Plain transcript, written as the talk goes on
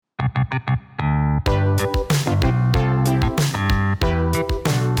Ladies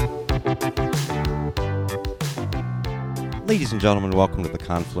and gentlemen, welcome to the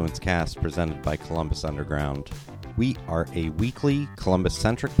Confluence Cast presented by Columbus Underground. We are a weekly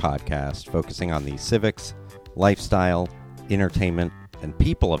Columbus-centric podcast focusing on the civics, lifestyle, entertainment, and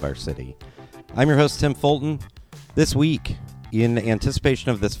people of our city. I'm your host, Tim Fulton. This week, in anticipation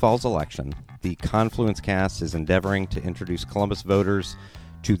of this fall's election, the Confluence Cast is endeavoring to introduce Columbus voters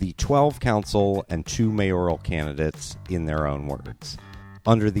to the 12 council and 2 mayoral candidates in their own words.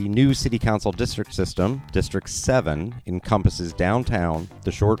 Under the new city council district system, District 7 encompasses downtown,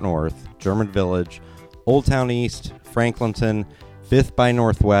 the Short North, German Village, Old Town East, Franklinton, 5th by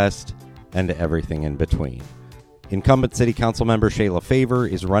Northwest, and everything in between. Incumbent city council member Shayla Favor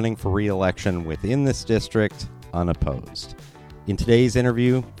is running for re-election within this district, unopposed. In today's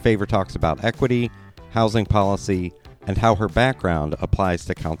interview, Favor talks about equity, housing policy, and how her background applies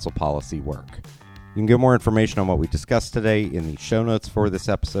to council policy work. You can get more information on what we discussed today in the show notes for this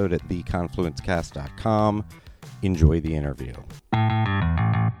episode at theconfluencecast.com. Enjoy the interview.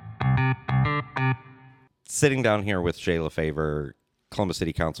 Sitting down here with Shayla Favor, Columbus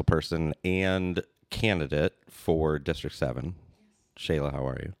City Council person and candidate for District 7. Shayla, how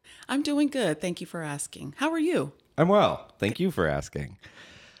are you? I'm doing good. Thank you for asking. How are you? I'm well. Thank you for asking.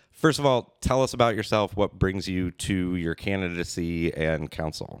 First of all, tell us about yourself. What brings you to your candidacy and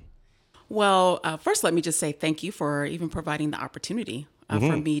council? Well, first, let me just say thank you for even providing the opportunity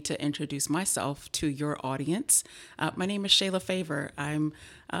for me to introduce myself to your audience. My name is Shayla Favor. I'm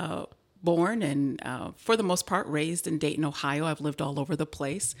born and, for the most part, raised in Dayton, Ohio. I've lived all over the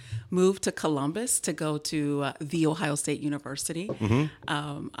place. Moved to Columbus to go to The Ohio State University.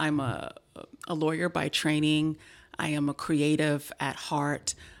 I'm a lawyer by training. I am a creative at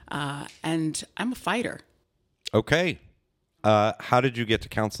heart, and I'm a fighter. Okay. How did you get to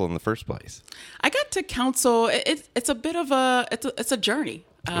council in the first place? I got to council. It's a bit of it's a journey.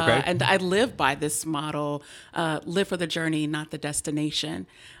 Okay. And I live by this model, live for the journey, not the destination.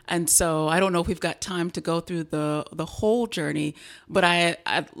 And so I don't know if we've got time to go through the whole journey, but I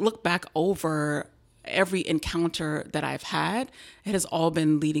look back over every encounter that I've had. It has all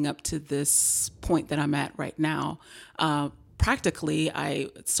been leading up to this point that I'm at right now. Practically, I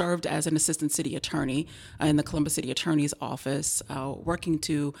served as an assistant city attorney in the Columbus City Attorney's Office, working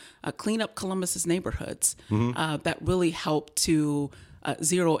to clean up Columbus's neighborhoods. That really helped to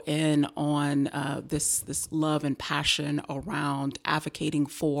zero in on this love and passion around advocating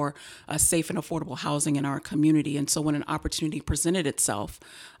for safe and affordable housing in our community. And so when an opportunity presented itself,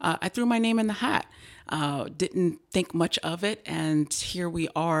 I threw my name in the hat. Didn't think much of it, and here we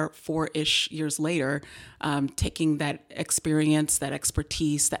are 4-ish years later, taking that experience, that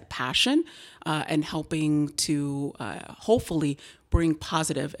expertise, that passion, and helping to hopefully bring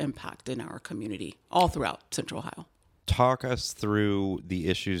positive impact in our community all throughout Central Ohio. Talk us through the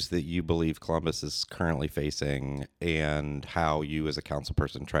issues that you believe Columbus is currently facing and how you as a council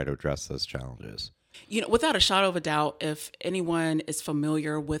person try to address those challenges. You know, without a shadow of a doubt, if anyone is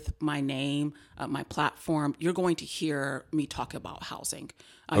familiar with my name, my platform, you're going to hear me talk about housing.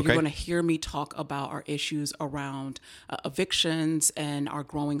 You're going to hear me talk about our issues around evictions and our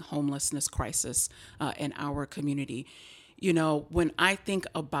growing homelessness crisis in our community. You know, when I think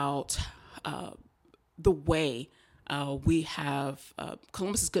about the way we have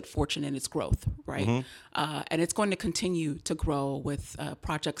Columbus's good fortune in its growth, right? And it's going to continue to grow with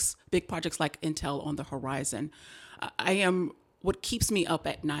big projects like Intel on the horizon. What keeps me up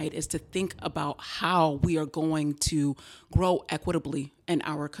at night is to think about how we are going to grow equitably in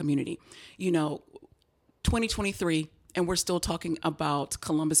our community. You know, 2023, and we're still talking about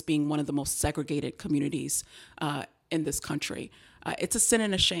Columbus being one of the most segregated communities in this country. It's a sin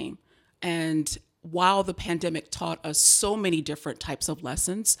and a shame. And while the pandemic taught us so many different types of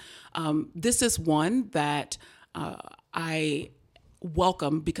lessons, this is one that I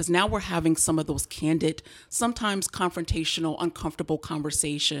welcome because now we're having some of those candid, sometimes confrontational, uncomfortable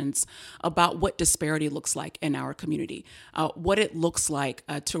conversations about what disparity looks like in our community, what it looks like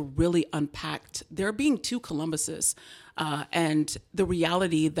to really unpack there being 2 Columbuses. And the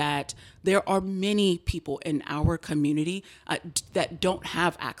reality that there are many people in our community that don't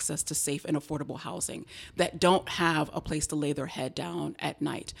have access to safe and affordable housing, that don't have a place to lay their head down at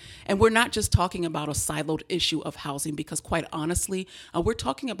night. And we're not just talking about a siloed issue of housing, because quite honestly, we're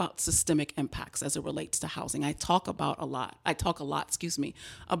talking about systemic impacts as it relates to housing. I talk a lot,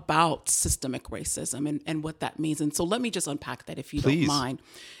 about systemic racism and what that means. And so let me just unpack that if you don't mind.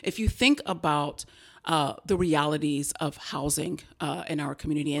 If you think about the realities of housing in our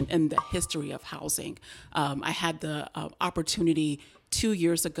community and the history of housing. I had the opportunity 2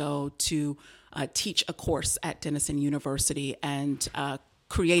 years ago to teach a course at Denison University and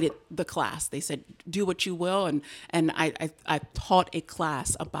created the class. They said, do what you will. And I taught a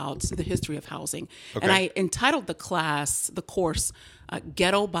class about the history of housing. Okay. And I entitled the course,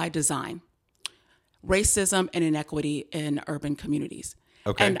 Ghetto by Design, Racism and Inequity in Urban Communities.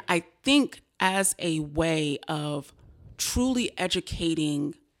 Okay. And I think as a way of truly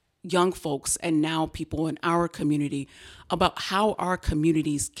educating young folks and now people in our community about how our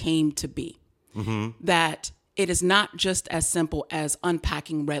communities came to be, that it is not just as simple as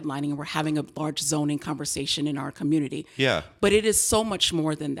unpacking redlining and we're having a large zoning conversation in our community. Yeah. But it is so much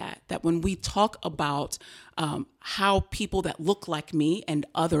more than that, that when we talk about how people that look like me and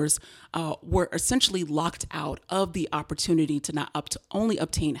others were essentially locked out of the opportunity to not only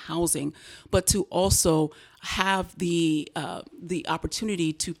obtain housing, but to also have the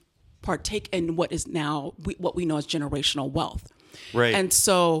opportunity to partake in what is now what we know as generational wealth. Right. And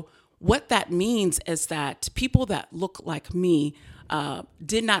so what that means is that people that look like me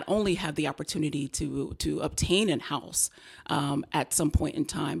did not only have the opportunity to obtain a house at some point in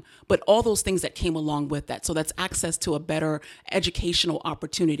time, but all those things that came along with that. So that's access to a better educational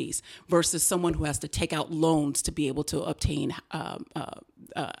opportunities versus someone who has to take out loans to be able to obtain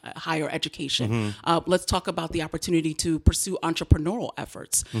higher education. Let's talk about the opportunity to pursue entrepreneurial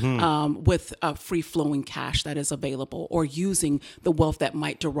efforts with free-flowing cash that is available, or using the wealth that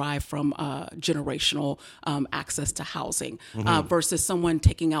might derive from generational access to housing versus someone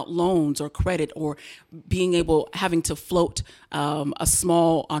taking out loans or credit, or having to float a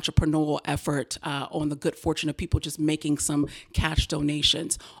small entrepreneurial effort on the good fortune of people just making some cash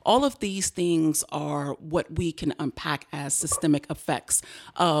donations. All of these things are what we can unpack as systemic effects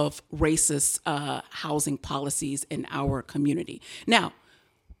of racist housing policies in our community. Now,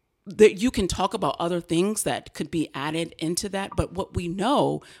 that you can talk about other things that could be added into that. But what we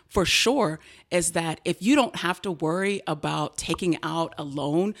know for sure is that if you don't have to worry about taking out a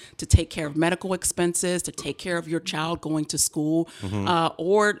loan to take care of medical expenses, to take care of your child going to school,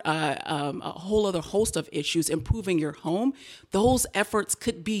 or a whole other host of issues, improving your home, those efforts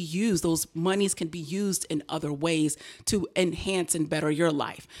could be used, those monies can be used in other ways to enhance and better your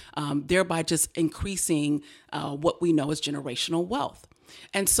life, thereby just increasing what we know as generational wealth.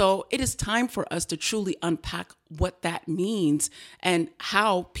 And so it is time for us to truly unpack what that means and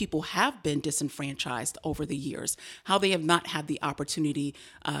how people have been disenfranchised over the years, how they have not had the opportunity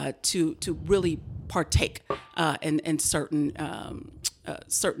to really partake in certain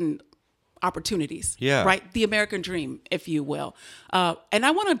opportunities, right? The American dream, if you will. And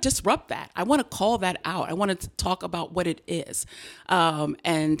I want to disrupt that. I want to call that out. I want to talk about what it is,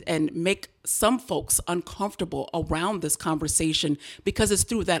 and make some folks uncomfortable around this conversation, because it's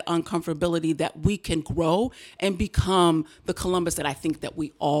through that uncomfortability that we can grow and become the Columbus that I think that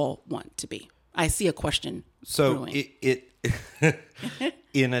we all want to be. I see a question. So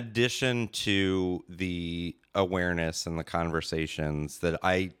in addition to the awareness and the conversations that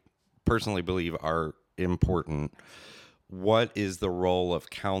I personally believe are important, what is the role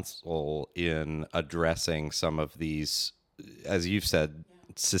of counsel in addressing some of these, as you've said,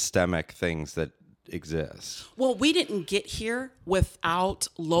 systemic things that exist? Well, we didn't get here without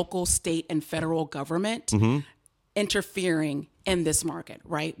local, state, and federal government interfering in this market,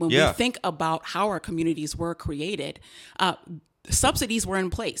 right? When we think about how our communities were created, subsidies were in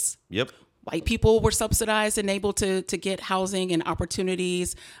place. Yep. White people were subsidized and able to get housing and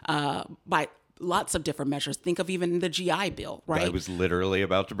opportunities by lots of different measures. Think of even the GI Bill, right? I was literally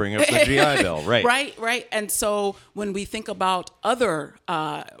about to bring up the GI Bill, right? Right. And so when we think about other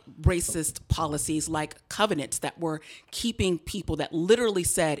racist policies like covenants that were keeping people, that literally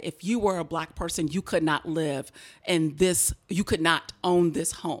said, if you were a Black person, you could not live in this, you could not own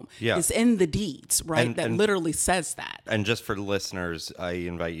this home. Yeah. It's in the deeds, right? That literally says that. And just for the listeners, I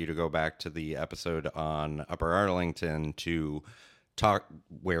invite you to go back to the episode on Upper Arlington to talk,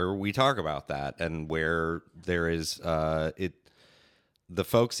 where we talk about that, and where there is the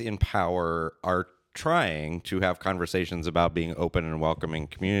folks in power are trying to have conversations about being open and welcoming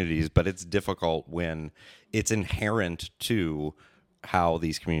communities, but it's difficult when it's inherent to how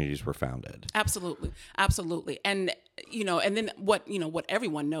these communities were founded. Absolutely. And, and then what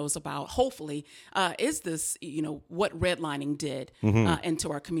everyone knows about, hopefully, is this, what redlining did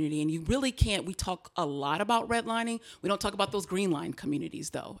into our community. And you really can't, we talk a lot about redlining. We don't talk about those green line communities,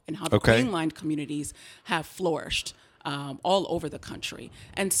 though, and how the green line communities have flourished all over the country.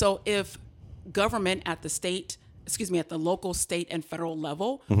 And so if government at the local, state, and federal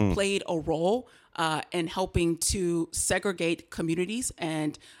level played a role in helping to segregate communities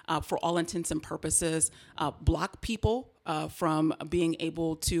and, for all intents and purposes, block people from being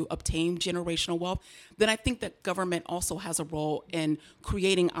able to obtain generational wealth, then I think that government also has a role in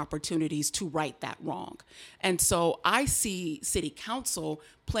creating opportunities to right that wrong. And so I see city council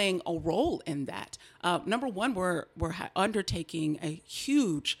playing a role in that. Number one, we're undertaking a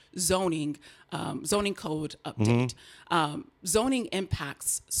huge zoning code update. Zoning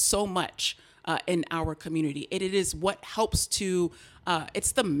impacts so much in our community. It is what helps to,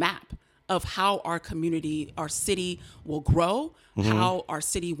 it's the map of how our community, our city will grow, how our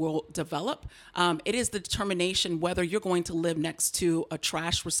city will develop. It is the determination whether you're going to live next to a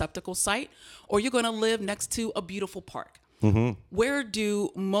trash receptacle site or you're going to live next to a beautiful park. Where do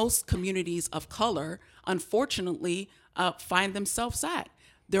most communities of color, unfortunately, find themselves at?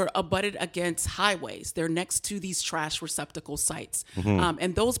 They're abutted against highways. They're next to these trash receptacle sites.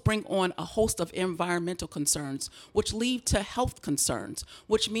 And those bring on a host of environmental concerns, which lead to health concerns,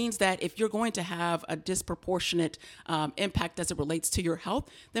 which means that if you're going to have a disproportionate impact as it relates to your health,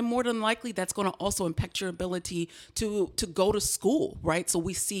 then more than likely that's going to also impact your ability to go to school, right? So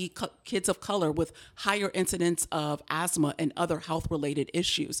we see kids of color with higher incidence of asthma and other health-related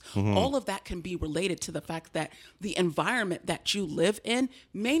issues. All of that can be related to the fact that the environment that you live in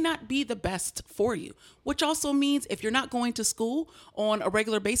may not be the best for you, which also means if you're not going to school on a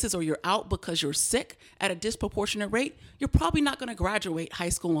regular basis or you're out because you're sick at a disproportionate rate, you're probably not going to graduate high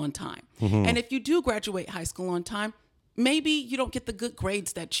school on time. And if you do graduate high school on time, maybe you don't get the good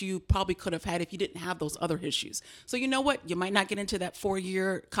grades that you probably could have had if you didn't have those other issues. So you know what? You might not get into that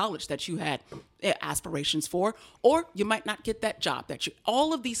 4-year college that you had aspirations for, or you might not get that job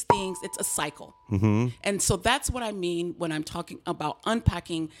all of these things, it's a cycle. And so that's what I mean when I'm talking about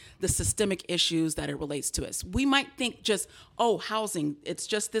unpacking the systemic issues that it relates to us. We might think just, housing, it's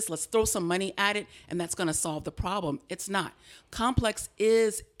just this, let's throw some money at it and that's going to solve the problem. It's not. Housing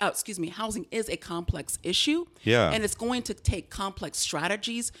is a complex issue. And it's going to take complex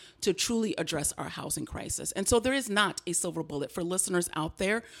strategies to truly address our housing crisis. And so there is not a silver bullet. For listeners out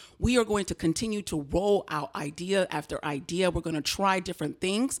there, we are going to continue to roll out idea after idea. We're going to try different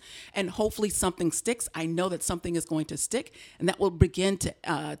things and hopefully something sticks. I know that something is going to stick, and that will begin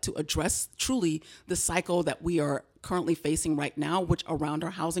to address truly the cycle that we are currently facing right now, which around our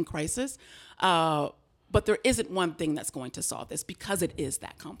housing crisis. But there isn't one thing that's going to solve this because it is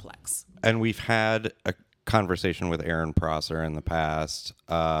that complex. And we've had a conversation with Aaron Prosser in the past.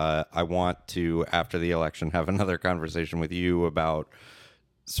 I want to, after the election, have another conversation with you about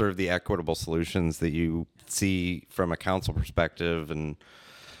sort of the equitable solutions that you see from a council perspective. And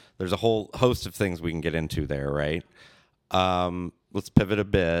there's a whole host of things we can get into there, right? Let's pivot a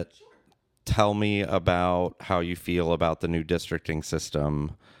bit. Tell me about how you feel about the new districting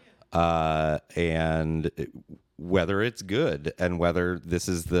system, and whether it's good and whether this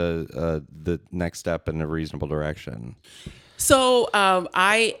is the next step in a reasonable direction. So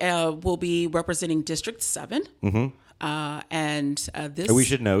I will be representing District 7. And this, we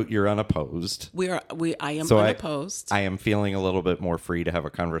should note you're unopposed. I am unopposed. I am feeling a little bit more free to have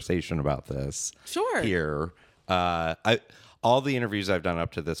a conversation about this. Sure. Here, all the interviews I've done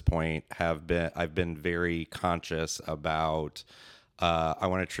up to this point I've been very conscious about. I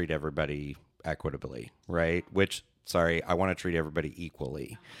want to treat everybody equitably, right? I want to treat everybody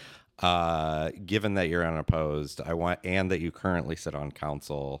equally. Given that you're unopposed, and that you currently sit on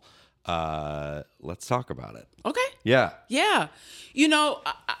council. Let's talk about it. Okay. Yeah. You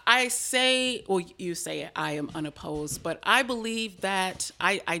say I am unopposed, but I believe that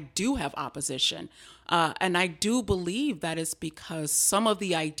I do have opposition. And I do believe that it's because some of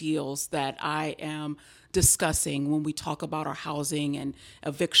the ideals that I am discussing when we talk about our housing and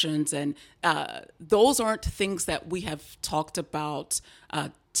evictions, and those aren't things that we have talked about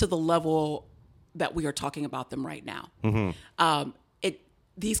to the level that we are talking about them right now.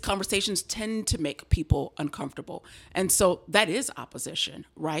 These conversations tend to make people uncomfortable. And so that is opposition,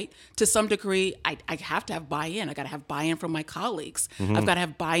 right? To some degree, I have to have buy-in. I got to have buy-in from my colleagues. I've got to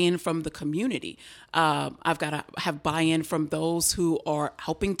have buy-in from the community. I've got to have buy-in from those who are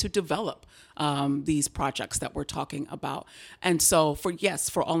helping to develop these projects that we're talking about. And so for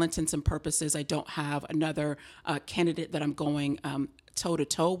all intents and purposes, I don't have another candidate that I'm going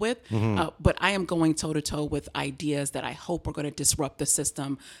toe-to-toe with, but I am going toe-to-toe with ideas that I hope are going to disrupt the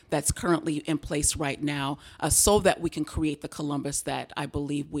system that's currently in place right now, so that we can create the Columbus that I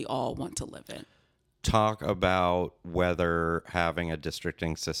believe we all want to live in. Talk about whether having a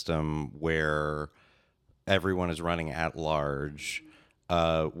districting system where everyone is running at large,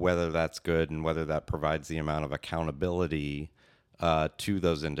 whether that's good and whether that provides the amount of accountability to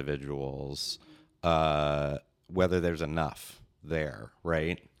those individuals, whether there's enough. there,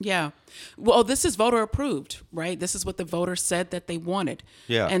 right? Yeah. Well, this is voter approved, right? This is what the voters said that they wanted.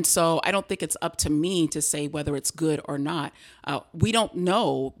 Yeah. And so I don't think it's up to me to say whether it's good or not. We don't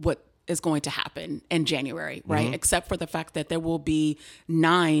know what is going to happen in January, right? Except for the fact that there will be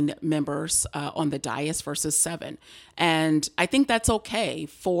 9 members on the dais versus 7. And I think that's okay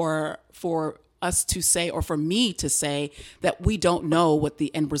for us to say, or for me to say, that we don't know what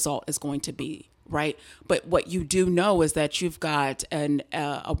the end result is going to be, right? But what you do know is that you've got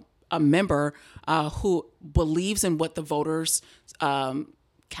a member who believes in what the voters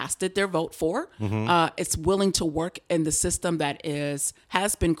casted their vote for. It's willing to work in the system that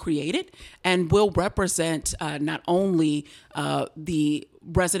has been created and will represent not only the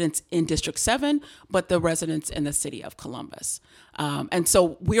residents in District 7, but the residents in the city of Columbus. And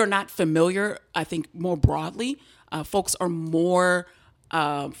so we are not familiar, I think more broadly, folks are more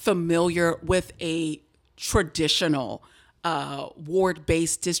familiar with a traditional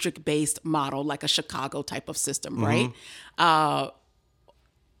ward-based, district-based model, like a Chicago type of system, right?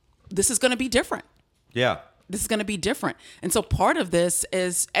 This is going to be different. Yeah. This is going to be different. And so part of this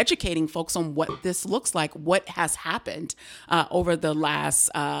is educating folks on what this looks like, what has happened over the last,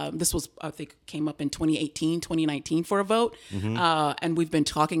 this was, I think, came up in 2018, 2019 for a vote. And we've been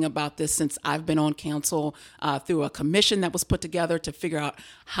talking about this since I've been on council through a commission that was put together to figure out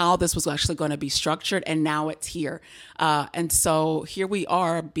how this was actually going to be structured. And now it's here. And so here we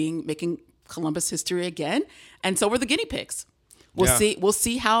are making Columbus history again. And so we're the guinea pigs. We'll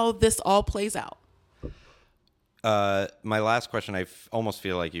see how this all plays out. My last question, I almost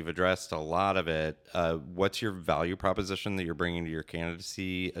feel like you've addressed a lot of it. What's your value proposition that you're bringing to your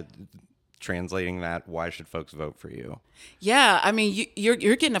candidacy? Translating that, why should folks vote for you? Yeah, I mean, you're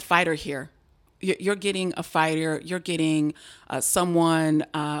getting a fighter here. You're getting a fighter. You're getting someone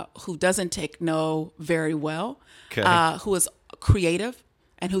who doesn't take no very well, who is creative,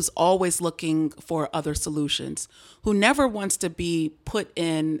 and who's always looking for other solutions, who never wants to be put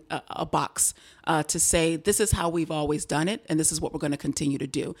in a box to say, this is how we've always done it, and this is what we're going to continue to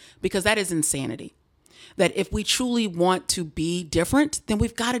do, because that is insanity. That if we truly want to be different, then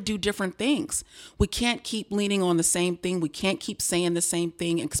we've got to do different things. We can't keep leaning on the same thing. We can't keep saying the same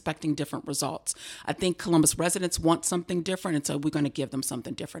thing, expecting different results. I think Columbus residents want something different, and so we're going to give them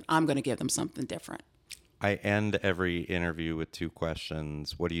something different. I'm going to give them something different. I end every interview with 2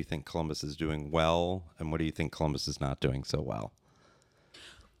 questions. What do you think Columbus is doing well, and what do you think Columbus is not doing so well?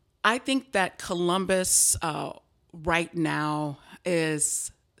 I think that Columbus right now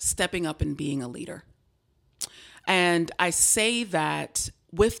is stepping up and being a leader. And I say that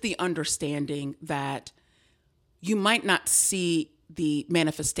with the understanding that you might not see the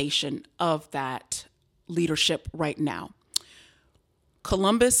manifestation of that leadership right now.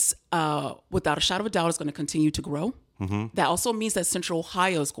 Columbus, without a shadow of a doubt, is going to continue to grow. That also means that Central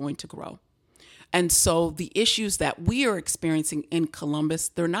Ohio is going to grow. And so the issues that we are experiencing in Columbus,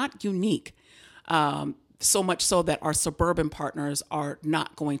 they're not unique, so much so that our suburban partners are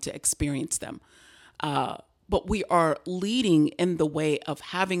not going to experience them. But we are leading in the way of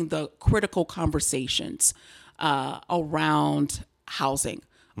having the critical conversations around housing,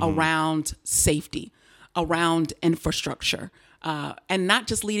 around safety, around infrastructure. And not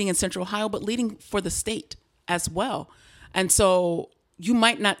just leading in Central Ohio, but leading for the state as well. And so you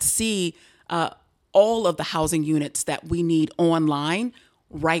might not see all of the housing units that we need online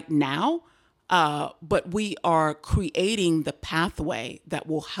right now, but we are creating the pathway that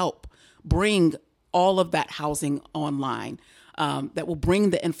will help bring all of that housing online, that will bring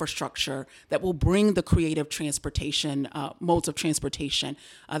the infrastructure, that will bring the creative transportation, modes of transportation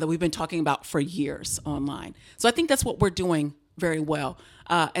that we've been talking about for years online. So I think that's what we're doing very well.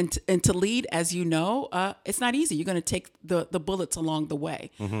 And to lead, as you know, it's not easy. You're going to take the bullets along the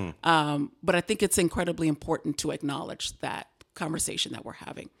way. But I think it's incredibly important to acknowledge that conversation that we're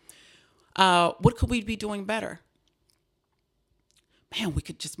having. What could we be doing better? Man, we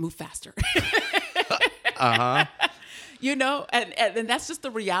could just move faster. You know, and that's just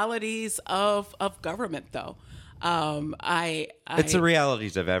the realities of government, though. It's the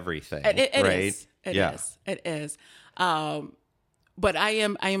realities of everything, right? It is. But I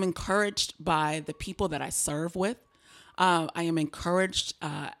am encouraged by the people that I serve with. I am encouraged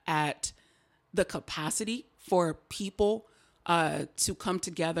at the capacity for people to come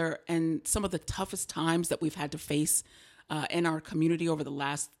together, and some of the toughest times that we've had to face in our community over the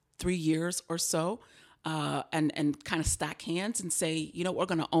last 3 years or so, and kind of stack hands and say, you know, we're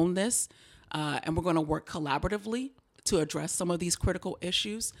going to own this, and we're going to work collaboratively to address some of these critical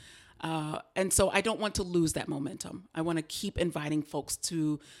issues. And so I don't want to lose that momentum. I want to keep inviting folks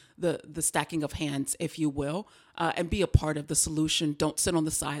to the stacking of hands, if you will, and be a part of the solution. Don't sit on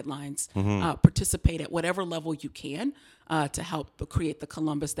the sidelines. Participate at whatever level you can to help create the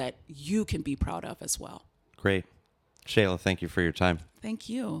Columbus that you can be proud of as well. Great. Shayla, thank you for your time. Thank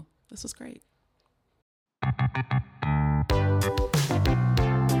you. This was great.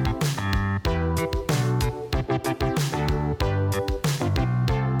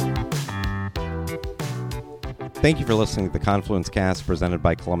 Thank you for listening to the Confluence Cast presented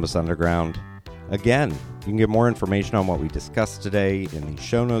by Columbus Underground. Again, you can get more information on what we discussed today in the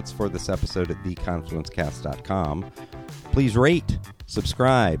show notes for this episode at theconfluencecast.com. Please rate,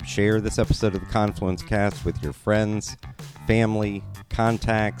 subscribe, share this episode of the Confluence Cast with your friends, family,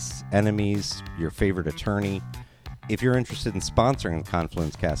 contacts, enemies, your favorite attorney. If you're interested in sponsoring the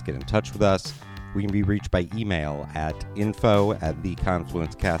Confluence Cast, get in touch with us. We can be reached by email at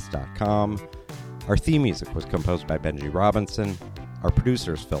info@theconfluencecast.com. Our theme music was composed by Benji Robinson. Our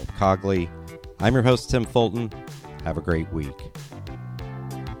producer is Philip Cogley. I'm your host, Tim Fulton. Have a great week.